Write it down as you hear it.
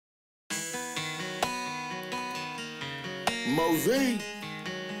Moe Z,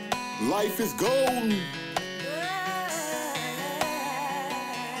 life is golden.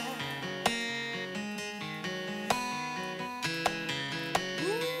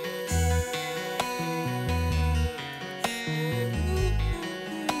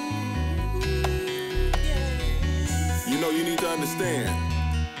 You know, you need to understand,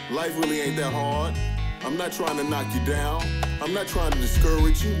 life really ain't that hard. I'm not trying to knock you down. I'm not trying to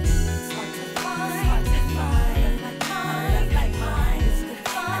discourage you.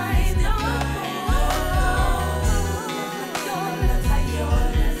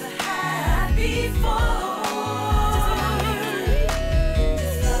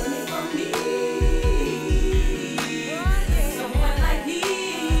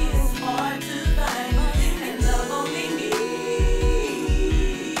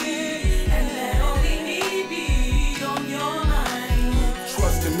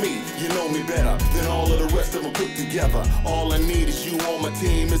 You know me better than all of the rest of them put together. All I need is you on my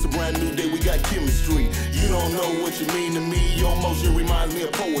team. It's a brand new day, we got chemistry. You don't know what you mean to me. Your motion reminds me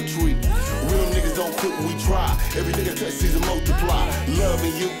of poetry. Real niggas don't quit when we try. Every nigga touch sees a multiply.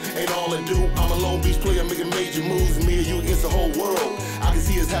 Loving you ain't all I do. I'm a lone beach player making major moves. Me and you against the whole world. I can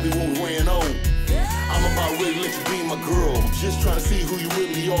see us happy when we ran old. I'm about ready to let you be my girl. Just trying to see who you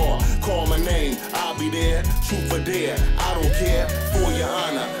really are. Call my name, I'll be there. Truth or dare, I don't care. For your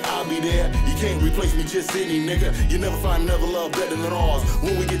honor, I'll be there. You can't replace me, just any nigga. You never find another love better than ours.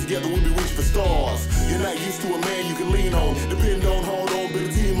 When we get together, we be reaching for stars. You're not used to a man you can lean on. Depend on, hold on,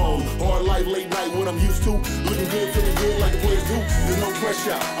 build a team on. Hard life, late night, what I'm used to. Looking good, feeling good like the players do. There's no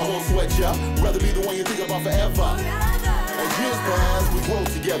pressure, I won't sweat ya. Rather be the one you think about forever. As years pass, we grow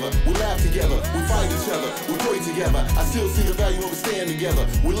together, we laugh together, we fight each other, we pray together. I still see the value of staying together.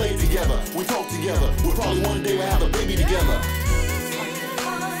 We lay together, we talk together. We'll probably one day we'll have a baby together.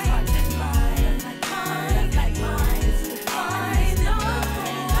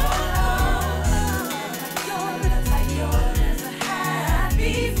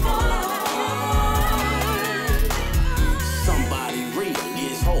 Somebody real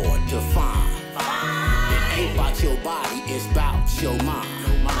is hard to find. It ain't about your body, it's about your mind.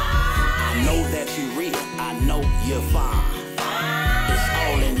 I know that you're real, I know you're fine. It's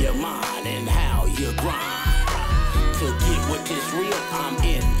all in your mind and how you grind. To get what is real, I'm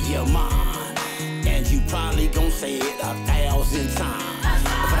in your mind. And you probably gon' say it 1,000 times.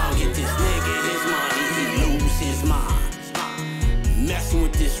 If I don't get this nigga his money, he lose his mind. Messing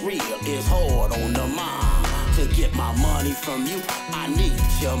with this real is hard on the mind. To get my money from you, I need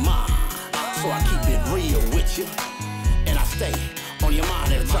your mind. So I keep it real with you, and I stay on your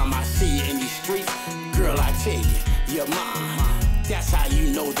mind every time I see you in these streets. Girl, I tell you, you're mine. That's how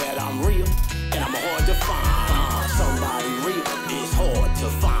you know that I'm real, and I'm hard to find. Somebody real is hard to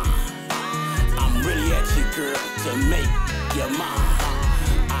find. I'm really at you, girl, to make you mine.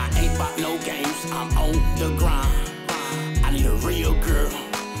 I ain't about no games, I'm on the grind. I need a real girl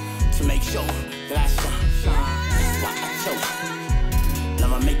to make sure that I shine. That's why I chose you.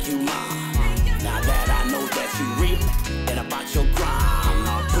 I'ma make you mine. Now that I know that you real and about your grind,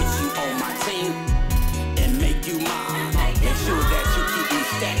 I'll put you on my team and make you mine. Make sure that you keep me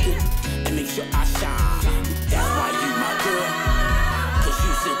stacking and make sure I shine. That's why you my girl, cause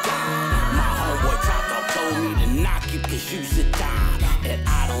you sit down. My homeboy Top Dog told me to knock you cause you sit down. And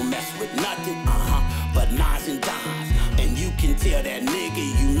I don't mess with nothing, but nines and dimes. And you can tell that nigga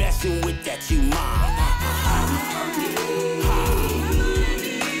you messing with that you mine.